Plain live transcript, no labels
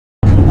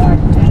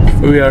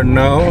We are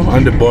now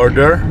on the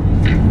border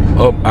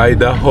of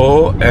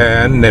Idaho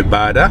and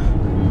Nevada,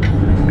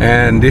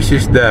 and this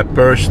is the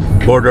first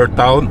border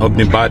town of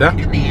Nevada.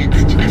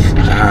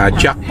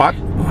 Jackpot,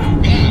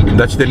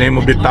 that's the name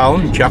of the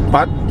town,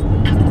 Jackpot.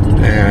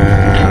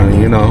 And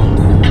you know,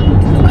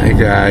 like,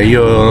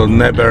 you'll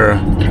never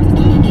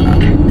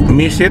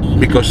miss it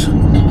because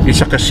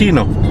it's a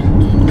casino.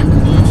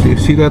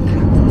 See that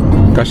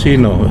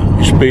casino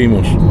is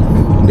famous.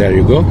 There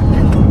you go.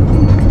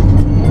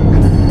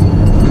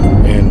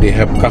 They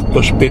have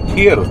cactus pit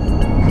here.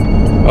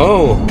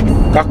 Oh,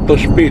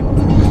 cactus pit.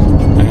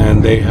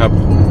 And they have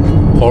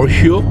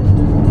horseshoe.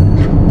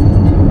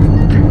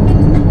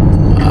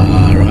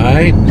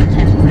 Alright.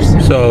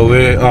 So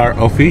we are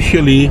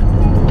officially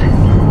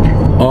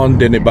on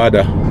the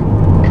Nevada,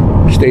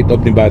 state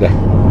of Nevada.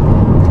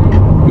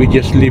 We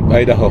just leave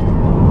Idaho.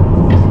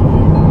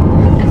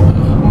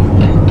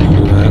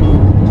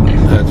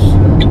 That's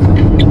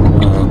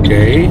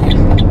okay.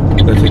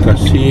 That's a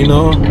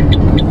casino.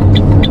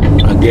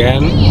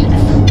 Again,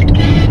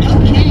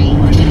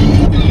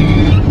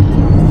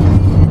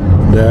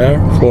 there,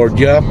 Ford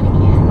job.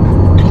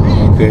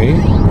 Okay.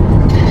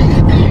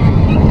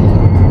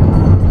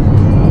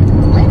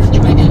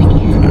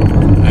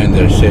 And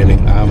they're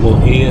selling ammo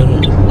here.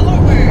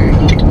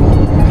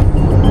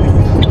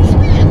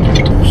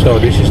 So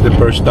this is the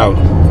first town.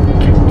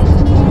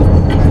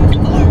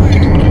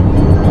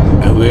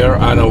 And we are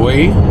on our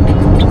way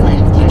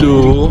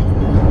to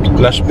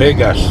Las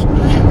Vegas.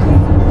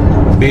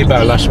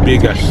 Viva Las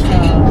Vegas.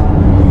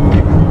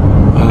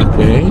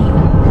 Okay.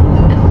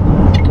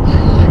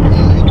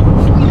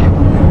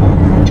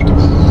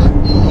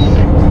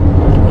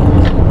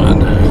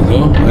 And there you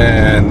go.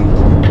 And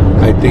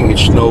I think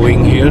it's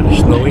snowing here.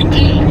 Snowing.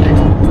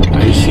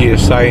 I see a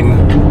sign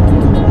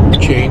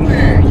chain.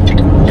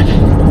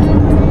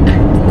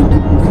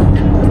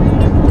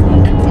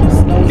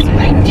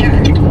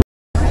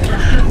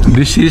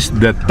 This is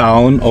the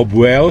town of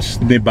Wells,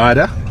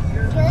 Nevada.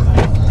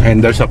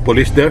 And there's a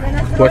police there.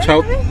 Watch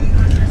out.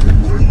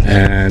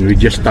 And we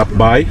just stopped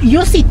by.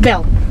 Your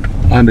seatbelt.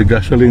 On the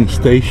gasoline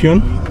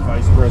station.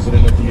 Vice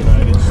President of the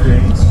United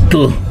States.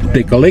 To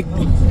take a look.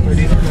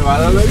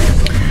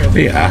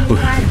 Yeah.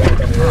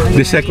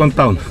 The second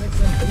town.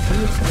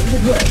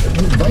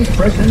 Vice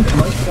President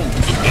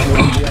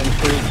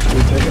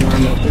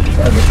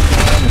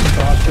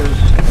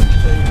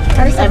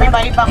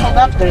Everybody buckled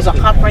up. There's a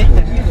cop right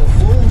there.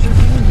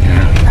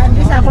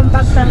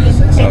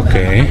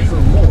 Okay.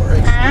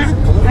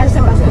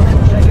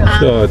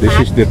 So this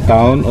is the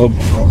town of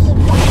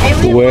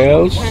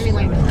Wells.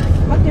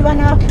 What do you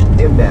wanna?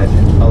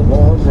 Imagine a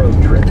long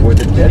road trip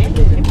with a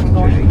dedicated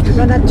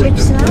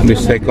The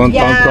second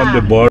town from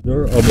the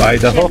border of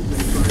Idaho.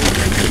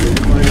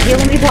 You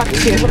only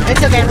watch you.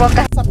 It's okay. We'll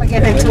catch up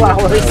again in 2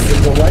 hours.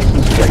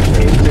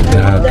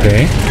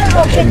 Okay.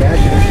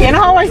 You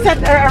know how I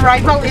said our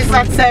arrival is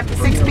at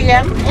 6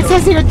 p.m.? It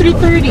says here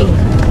 3:30.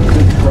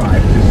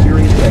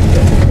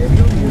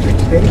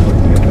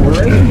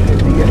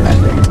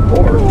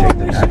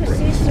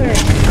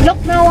 Look,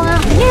 Noah.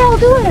 Yeah, I'll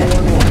do it.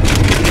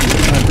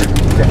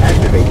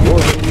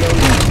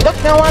 Look,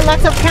 Noah,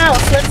 lots of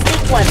cows. Let's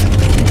take one.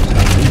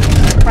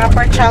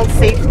 Proper child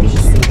safety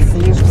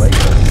seats.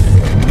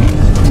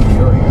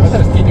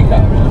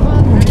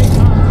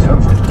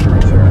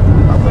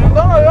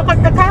 Oh, look at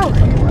the cow.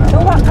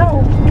 Noah,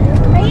 cow.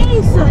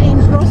 Ay, so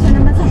engrossed na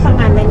naman sa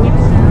pangalan niya.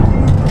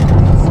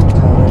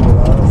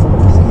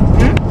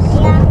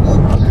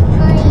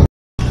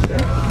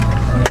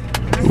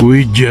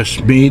 We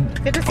just made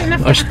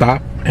a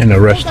stop and a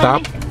rest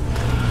stop,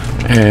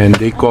 and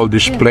they call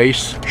this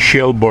place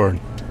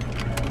Shelburne,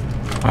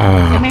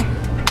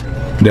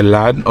 the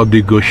land of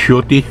the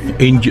Goshooti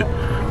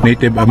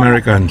Native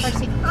Americans.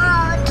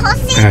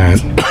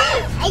 And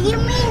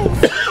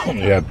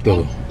you have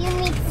to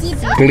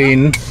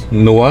clean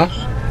Noah,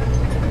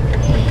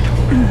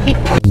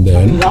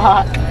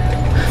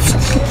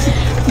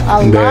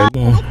 and then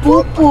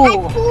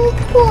Poo-poo.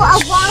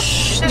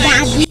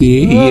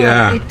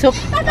 yeah, It took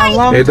a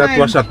long time that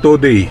was a 2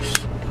 days.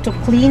 to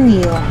clean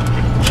you.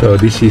 So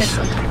this is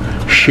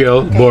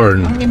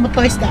Shelburne,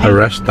 a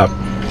rest stop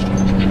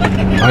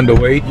on the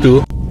way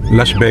to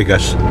Las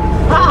Vegas.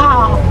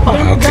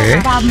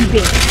 Okay.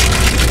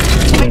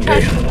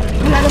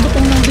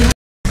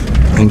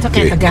 It's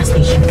okay at the gas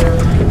station.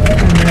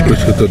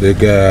 Let's go to the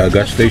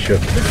gas station.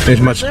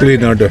 It's much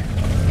cleaner there.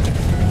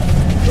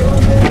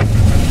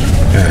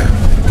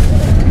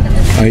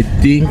 I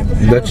think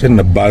that's an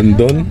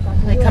abandoned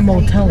Like a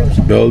motel.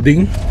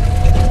 building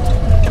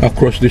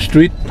across the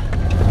street.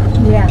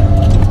 Yeah.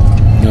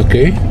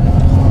 Okay.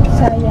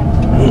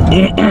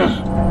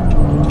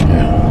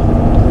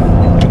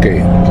 Okay.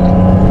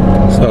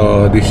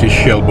 So this is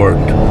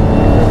Shelburne.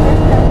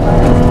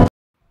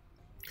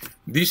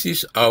 This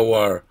is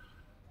our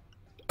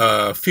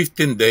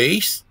 15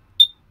 days,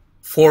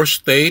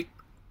 4-state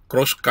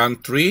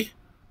cross-country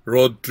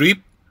road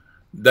trip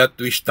that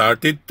we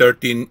started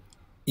 13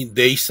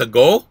 days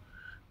ago,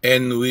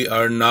 and we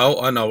are now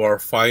on our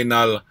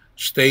final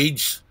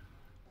stage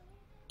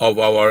of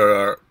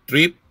our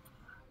trip,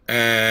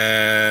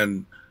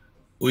 and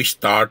we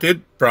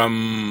started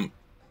from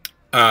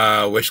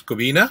West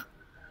Covina,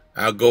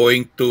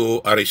 going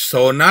to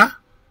Arizona.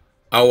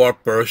 Our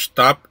first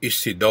stop is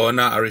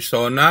Sedona,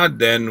 Arizona.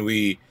 Then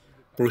we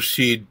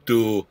proceed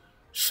to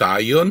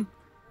Zion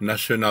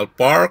National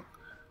Park,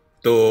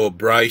 to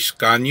Bryce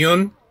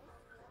Canyon,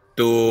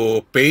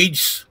 to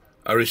Page,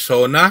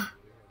 Arizona,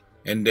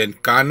 and then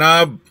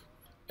Kanab,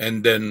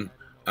 and then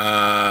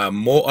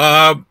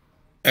Moab,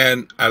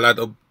 and a lot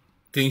of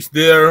things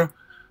there,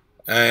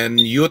 and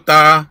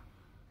Utah,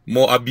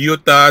 Moab,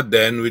 Utah.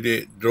 Then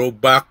we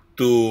drove back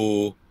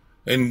to,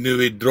 and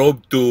we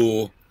drove to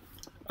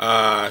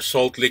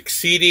Salt Lake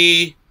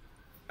City,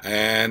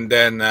 and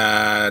then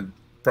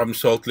from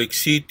Salt Lake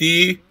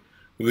City,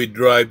 we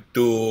drive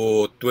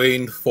to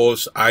Twin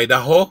Falls,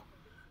 Idaho,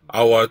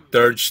 our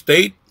third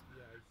state,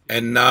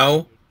 and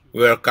now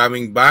we're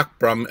coming back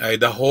from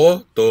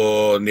Idaho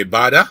to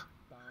Nevada,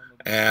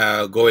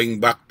 going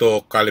back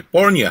to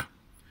California.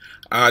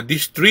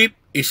 This trip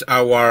is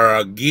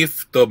our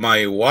gift to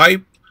my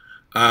wife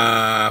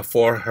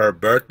for her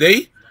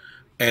birthday,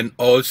 and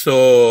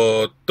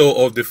also two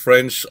of the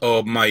friends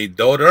of my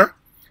daughter,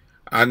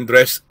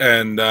 Andres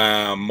and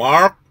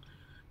Mark,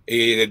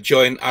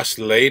 join us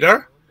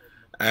later,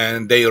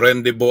 and they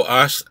rendezvous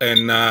us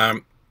in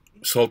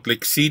Salt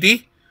Lake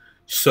City.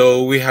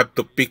 So we have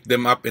to pick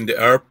them up in the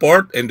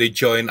airport, and they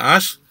join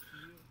us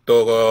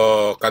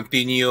to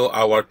continue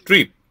our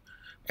trip.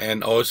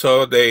 And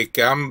also they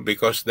come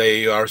because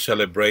they are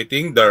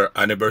celebrating their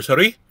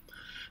anniversary,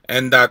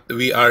 and that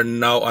we are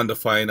now on the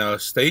final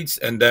stage.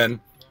 And then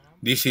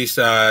this is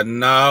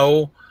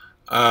now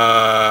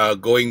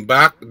going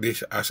back,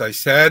 this, as I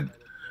said,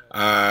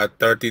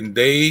 13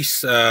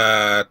 days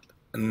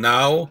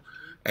now,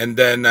 and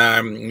then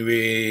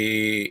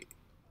we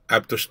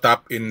have to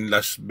stop in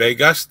Las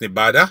Vegas,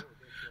 Nevada.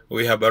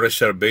 We have a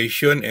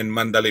reservation in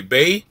Mandalay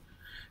Bay,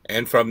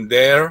 and from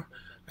there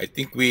I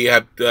think we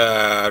have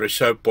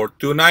reserved for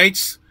 2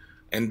 nights,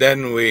 and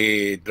then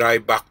we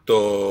drive back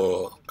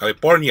to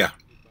California,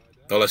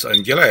 to Los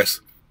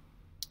Angeles.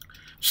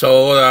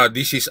 So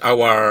this is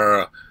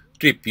our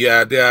trip.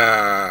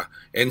 Yeah,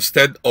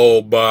 instead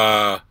of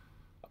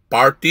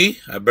party,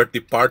 a birthday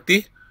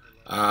party,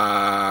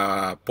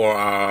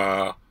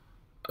 for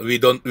we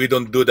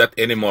don't do that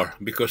anymore,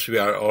 because we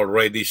are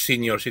already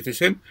senior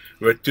citizen.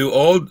 We're too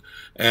old,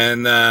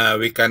 and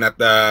we cannot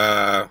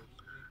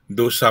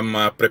do some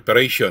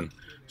preparation.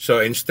 So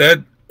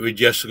instead, we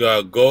just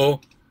go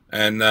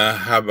and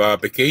have a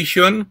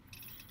vacation.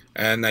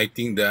 And I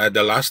think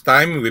the last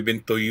time we've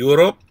been to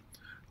Europe,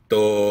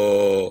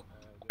 to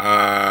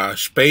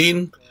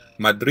Spain,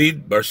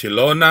 Madrid,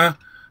 Barcelona,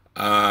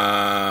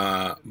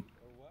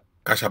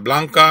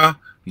 Casablanca,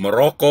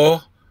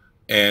 Morocco,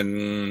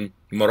 and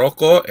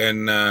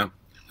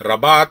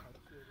Rabat,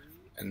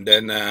 and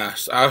then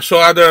also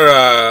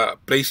other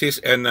places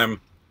in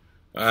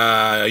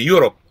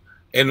Europe,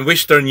 in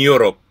Western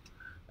Europe.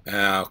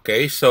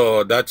 Okay,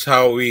 so that's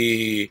how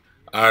we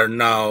are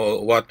now,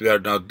 what we are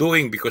now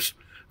doing, because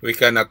we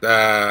cannot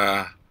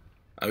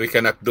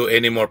do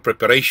any more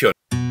preparation.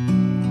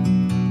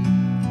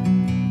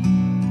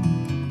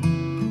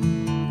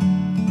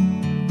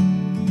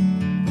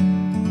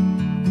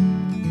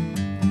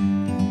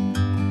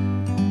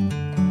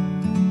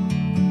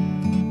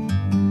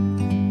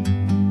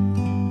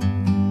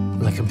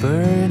 Like a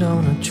bird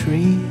on a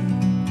tree,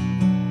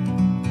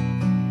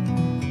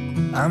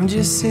 I'm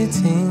just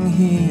sitting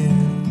here.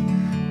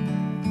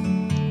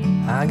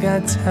 I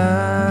got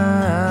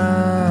time,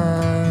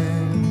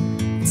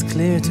 it's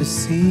clear to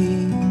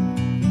see.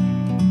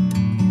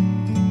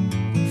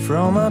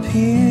 From up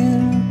here,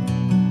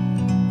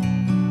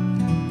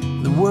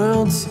 the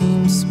world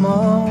seems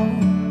small.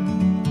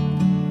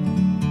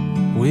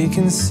 We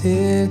can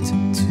sit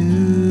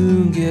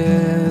together.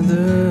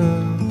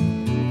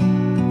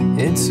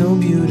 It's so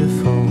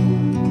beautiful,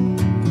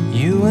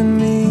 you and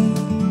me.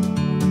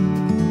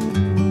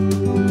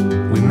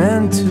 We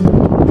meant to.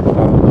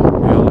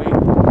 Really?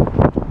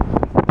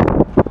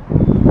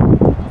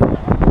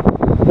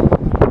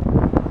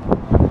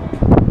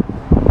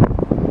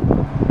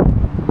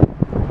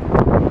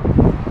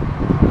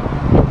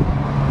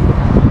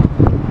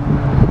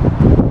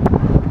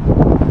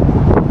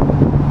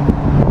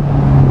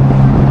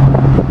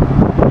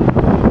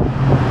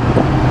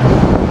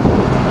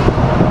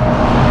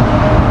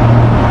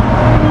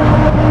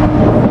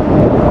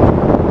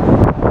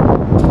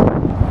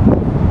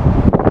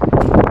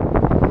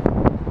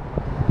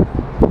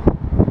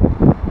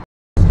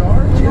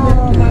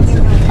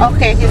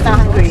 Okay, he's not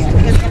hungry yet.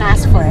 He's gonna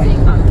ask for it.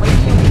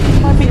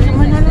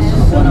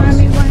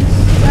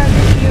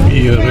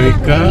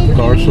 Eureka,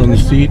 Carson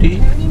City.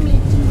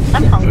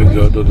 I'm We hungry.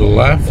 go to the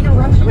left,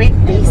 Great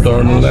taste.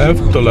 turn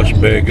left to Las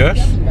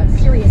Vegas.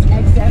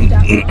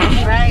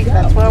 Right,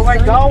 that's where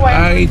we're going.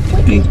 I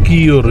think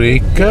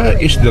Eureka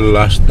is the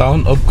last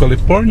town of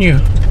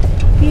California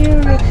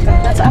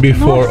That's up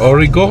before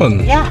north.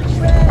 Oregon. Yeah.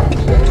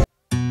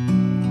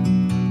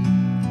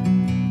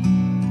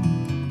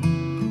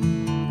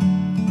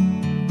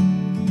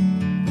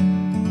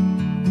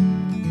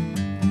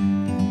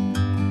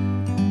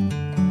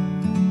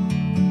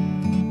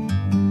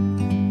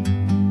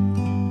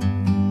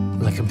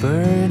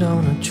 bird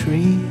on a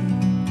tree.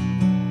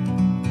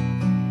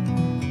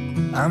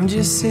 I'm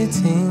just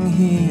sitting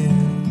here.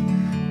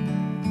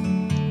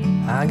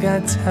 I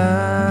got time,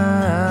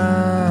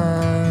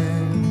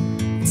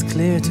 it's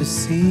clear to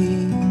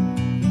see.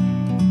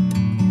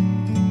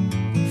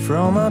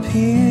 From up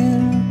here,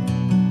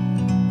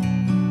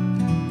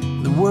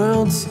 the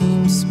world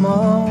seems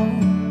small.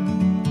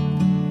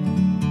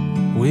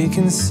 We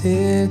can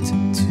sit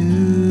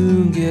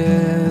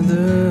together.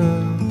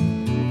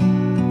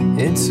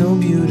 It's so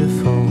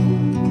beautiful,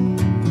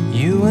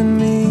 you and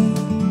me.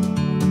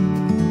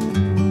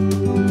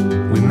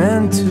 We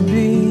meant to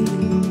be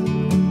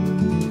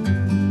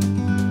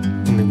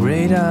in the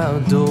great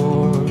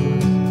outdoors,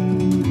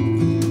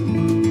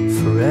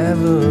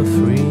 forever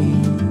free.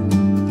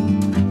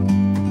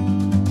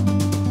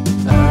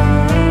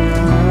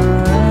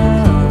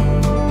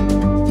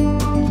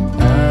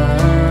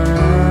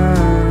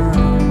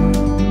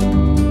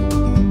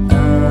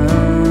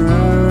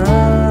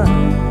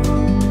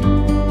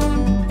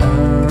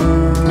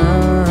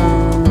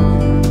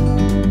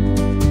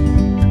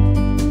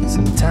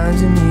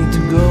 Sometimes you need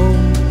to go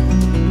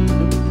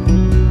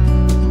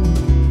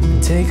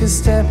and take a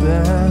step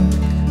back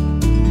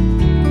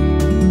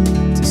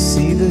to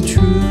see the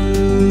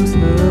truth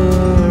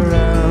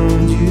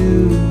around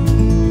you.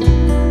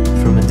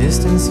 From a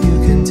distance you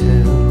can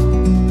tell.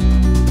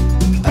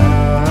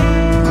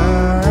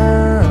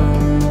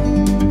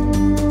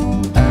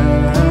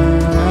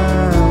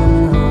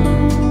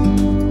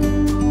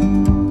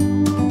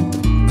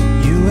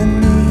 You and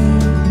me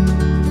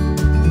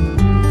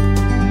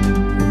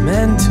were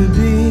meant to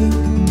be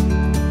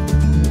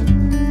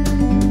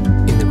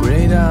in the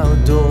great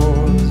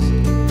outdoors,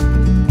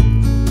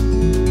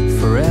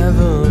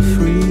 forever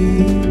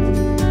free.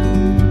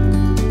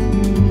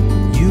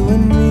 You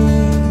and me,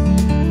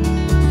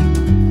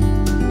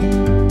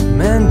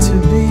 meant to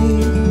be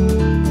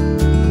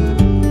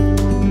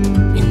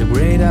in the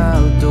great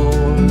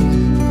outdoors,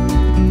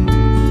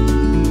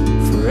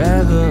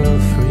 forever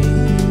free.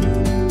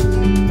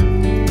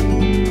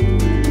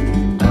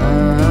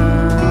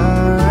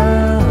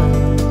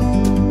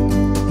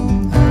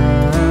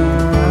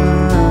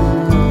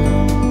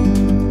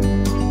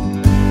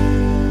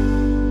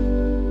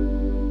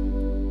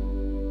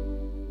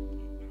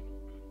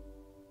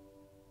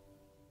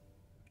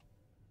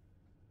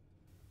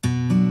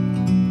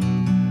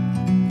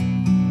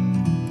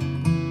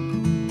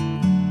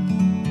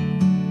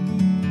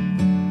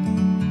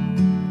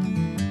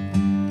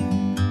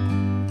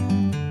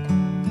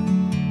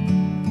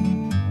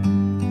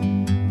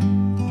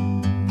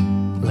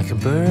 Like a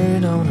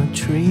bird on a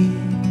tree,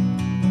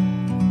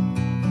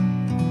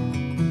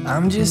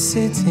 I'm just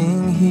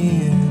sitting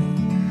here.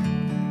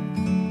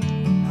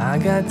 I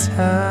got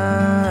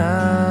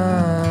time,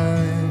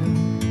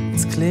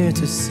 it's clear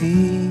to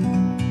see.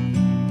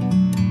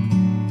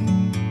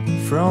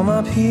 From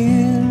up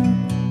here,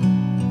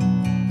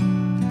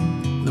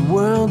 the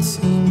world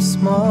seems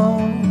small.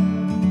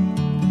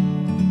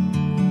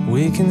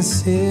 We can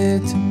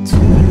sit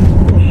together.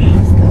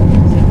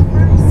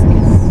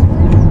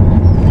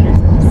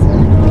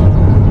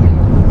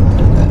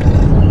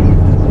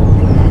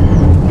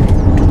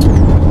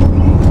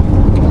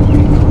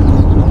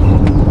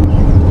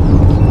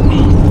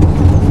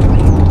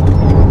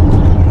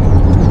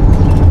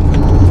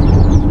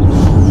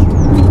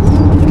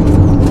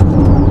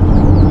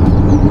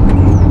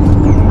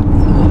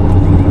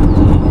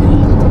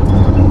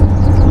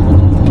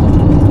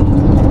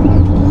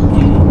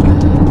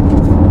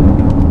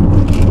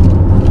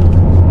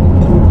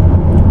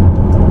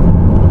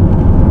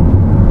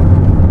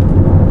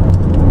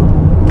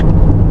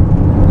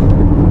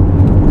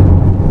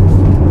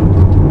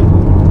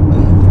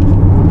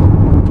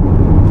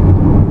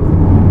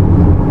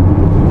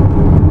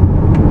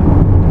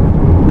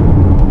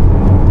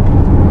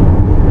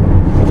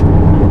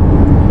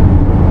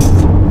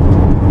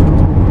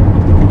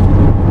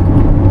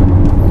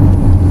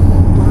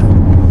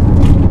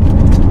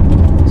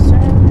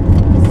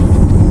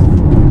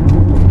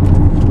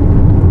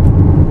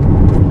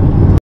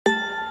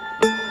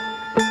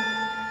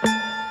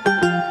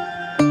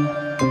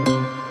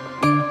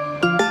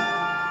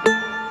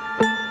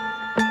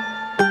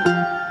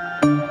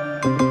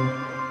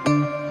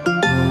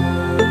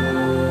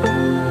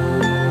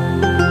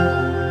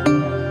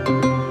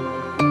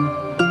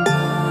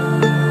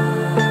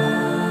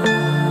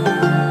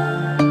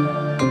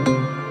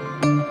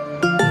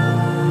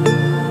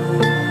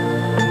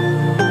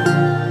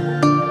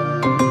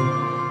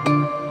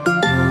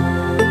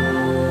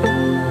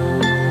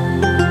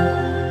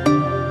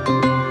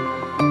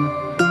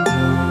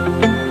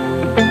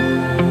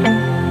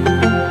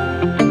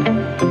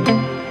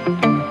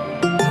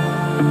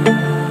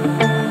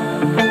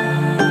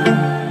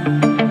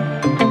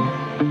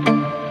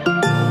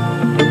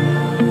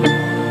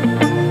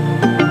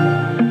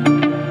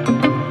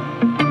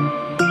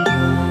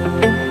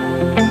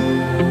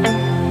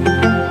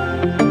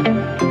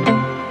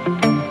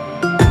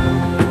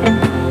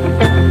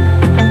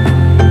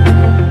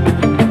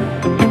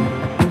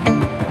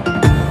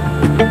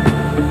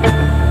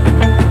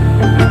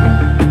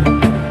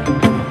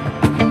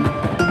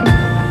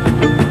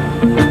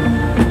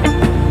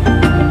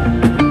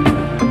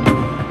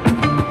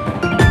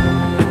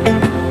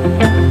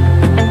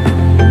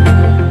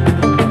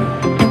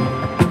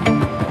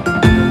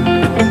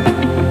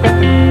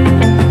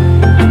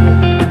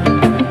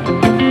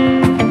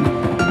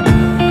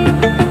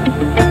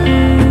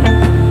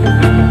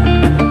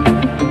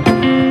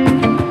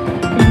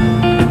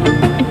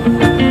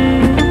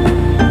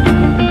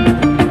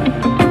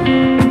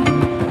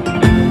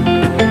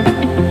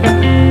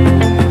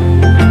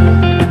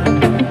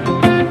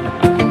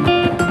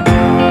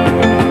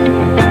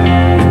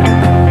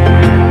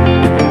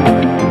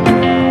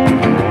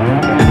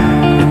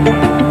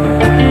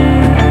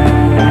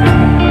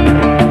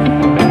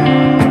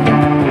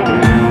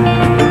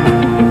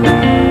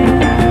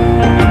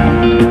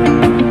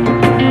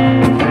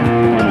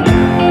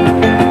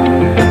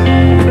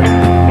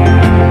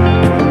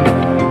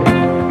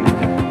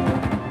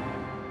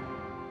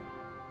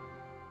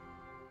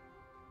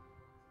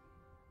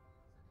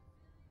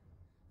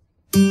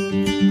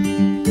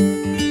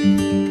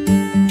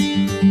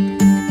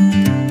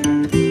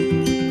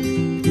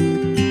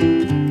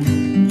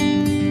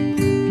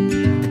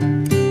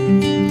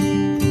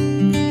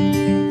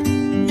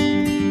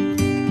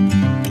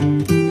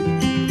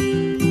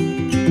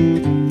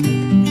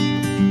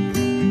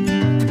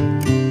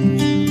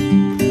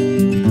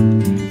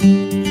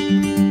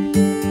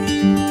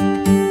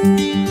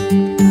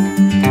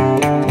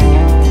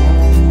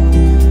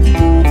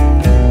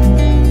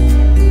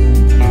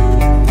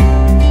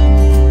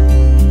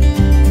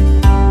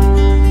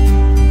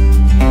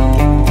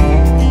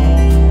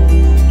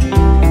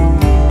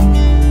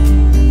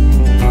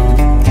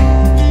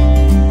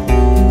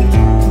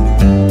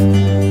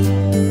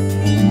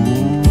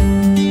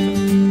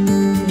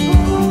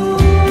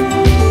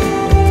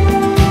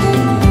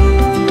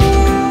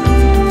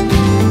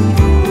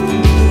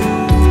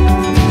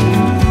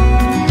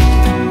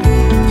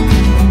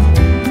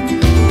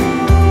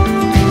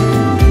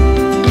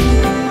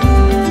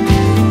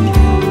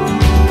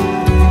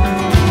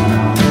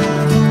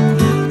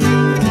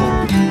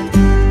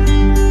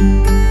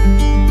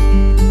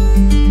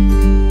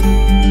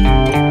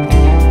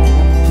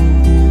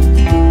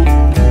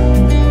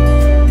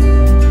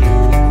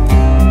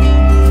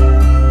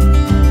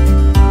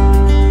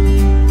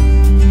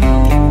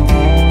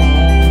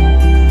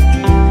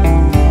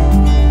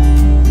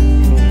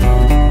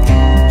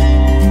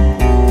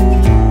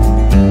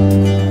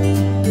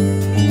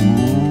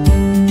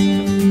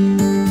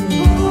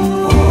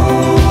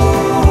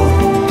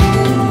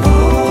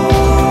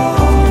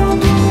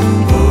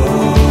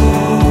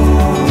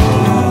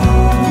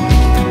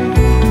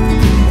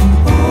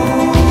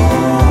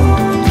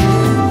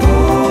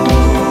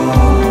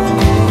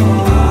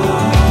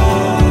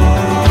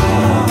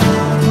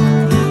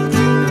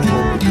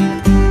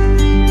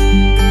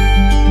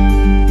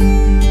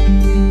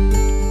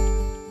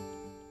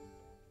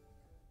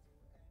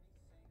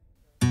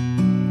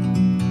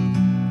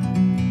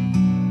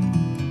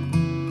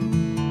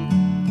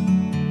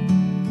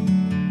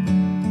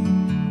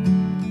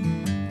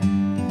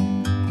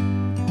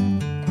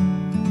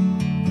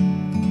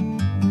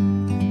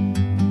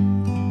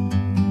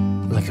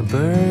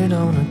 bird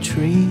on a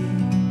tree.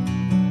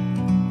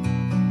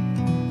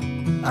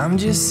 I'm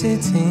just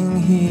sitting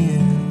here.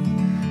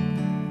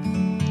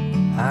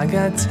 I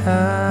got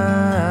time.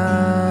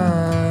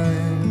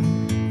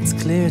 It's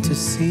clear to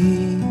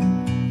see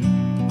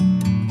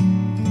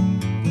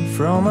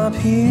from up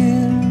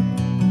here.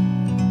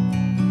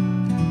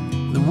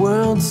 The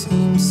world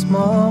seems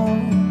small.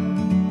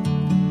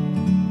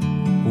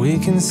 We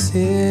can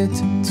sit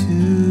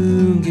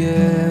together.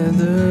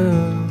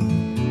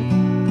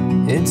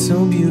 It's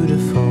so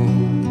beautiful,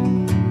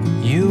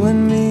 you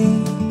and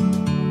me.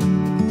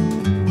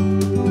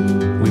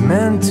 We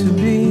meant to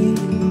be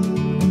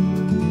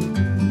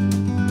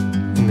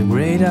in the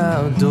great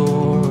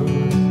outdoors,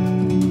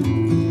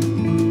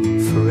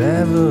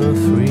 forever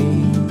free.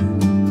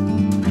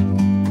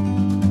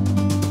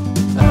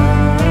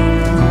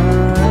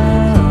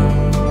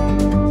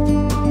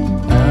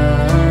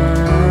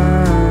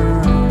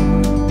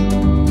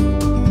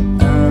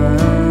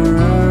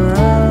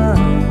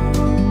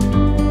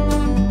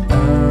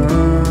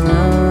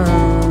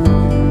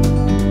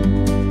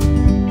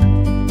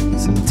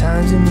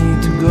 Sometimes you need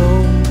to go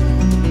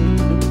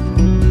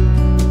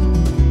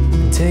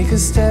and take a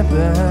step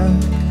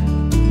back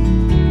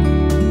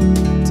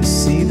to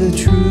see the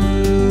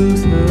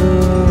truth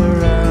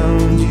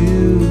around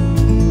you.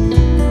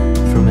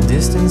 From a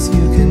distance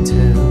you can tell.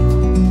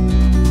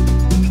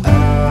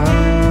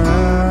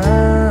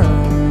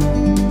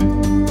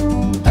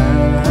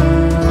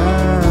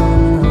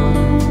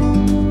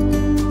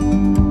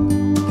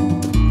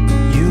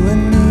 You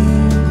and me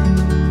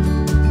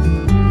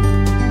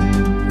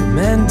were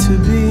meant to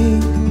be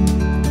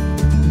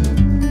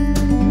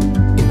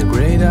in the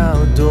great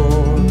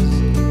outdoors,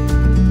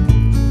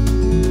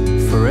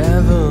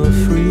 forever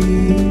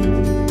free.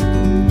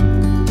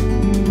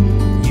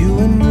 You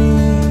and me,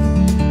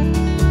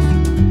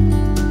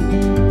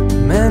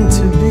 meant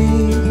to be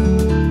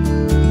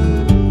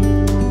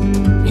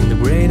in the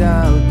great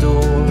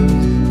outdoors,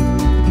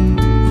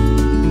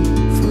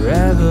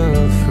 forever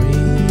free.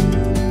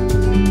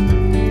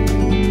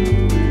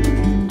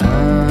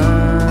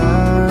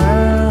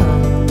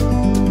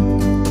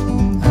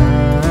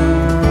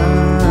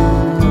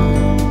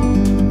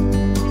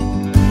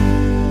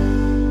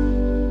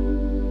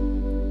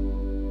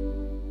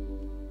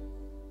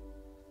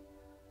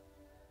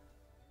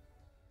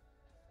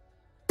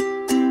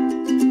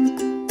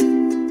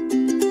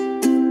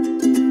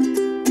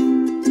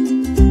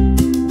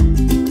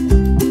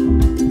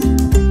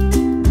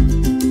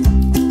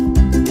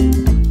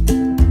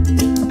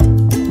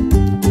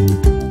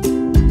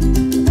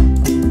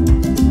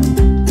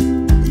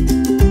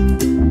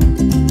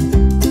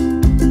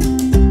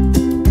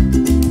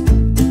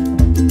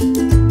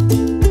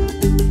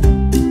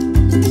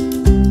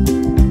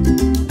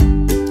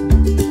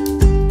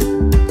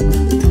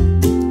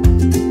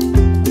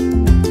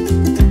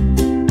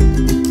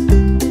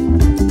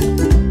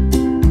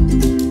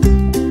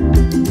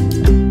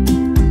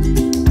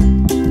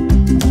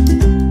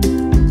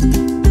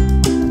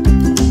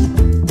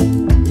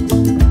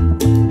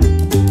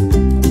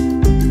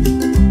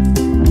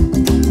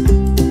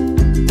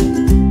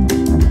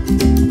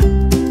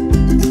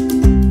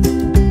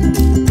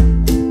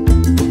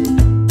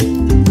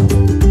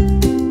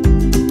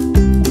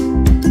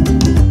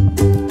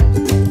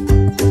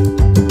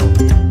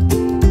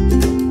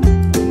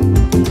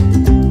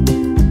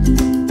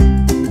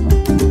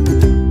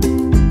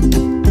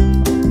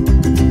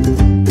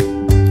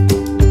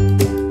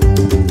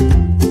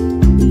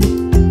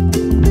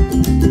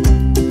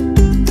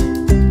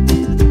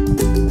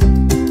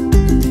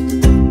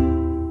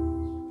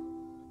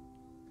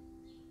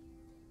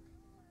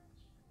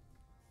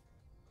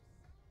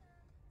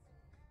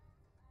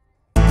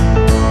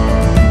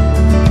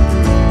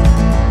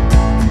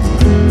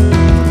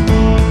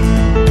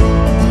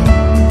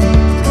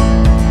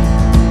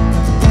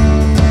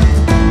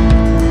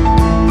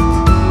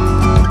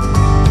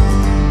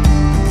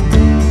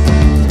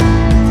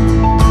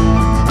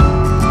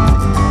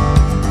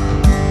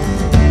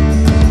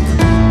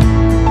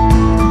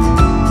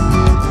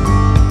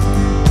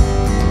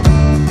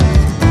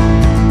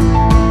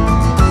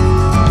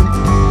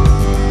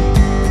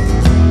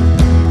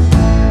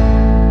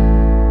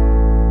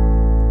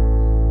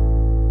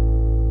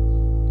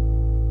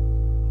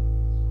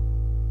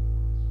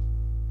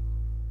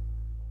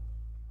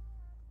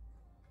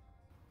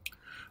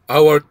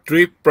 Our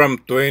trip from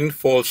Twin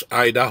Falls,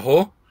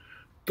 Idaho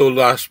to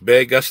Las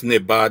Vegas,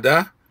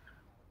 Nevada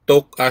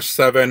took us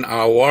 7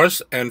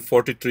 hours and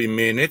 43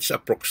 minutes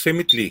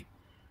approximately,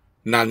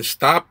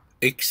 non-stop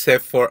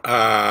except for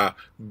a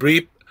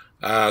brief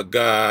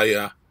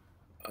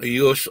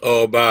use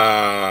of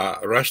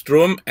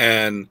restroom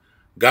and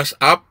gas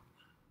up,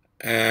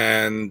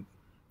 and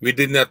we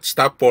did not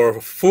stop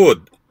for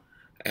food,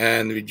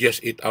 and we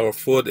just eat our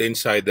food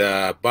inside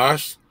the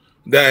bus,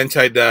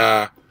 inside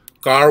the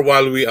car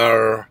while we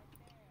are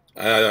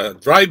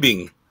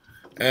driving.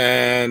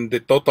 And the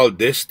total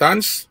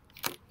distance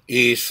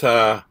is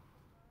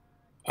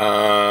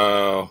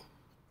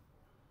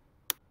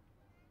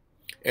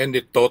and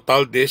the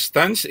total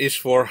distance is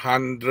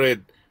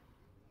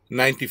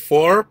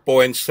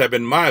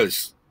 494.7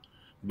 miles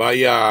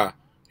via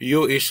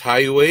US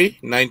Highway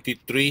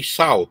 93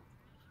 South.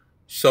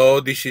 So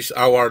this is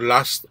our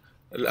last,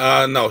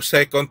 no,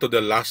 second to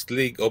the last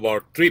leg of our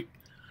trip,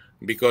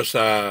 because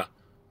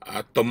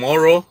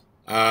tomorrow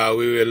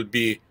we will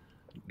be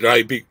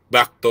driving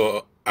back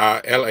to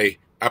LA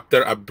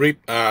after a brief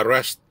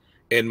rest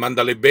in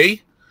Mandalay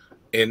Bay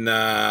in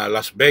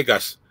Las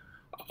Vegas.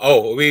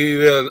 Oh, we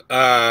will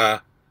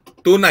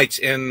 2 nights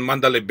in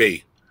Mandalay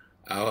Bay.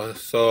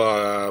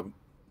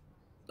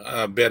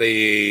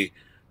 Very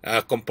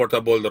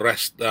comfortable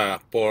rest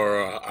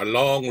for a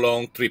long,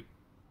 long trip.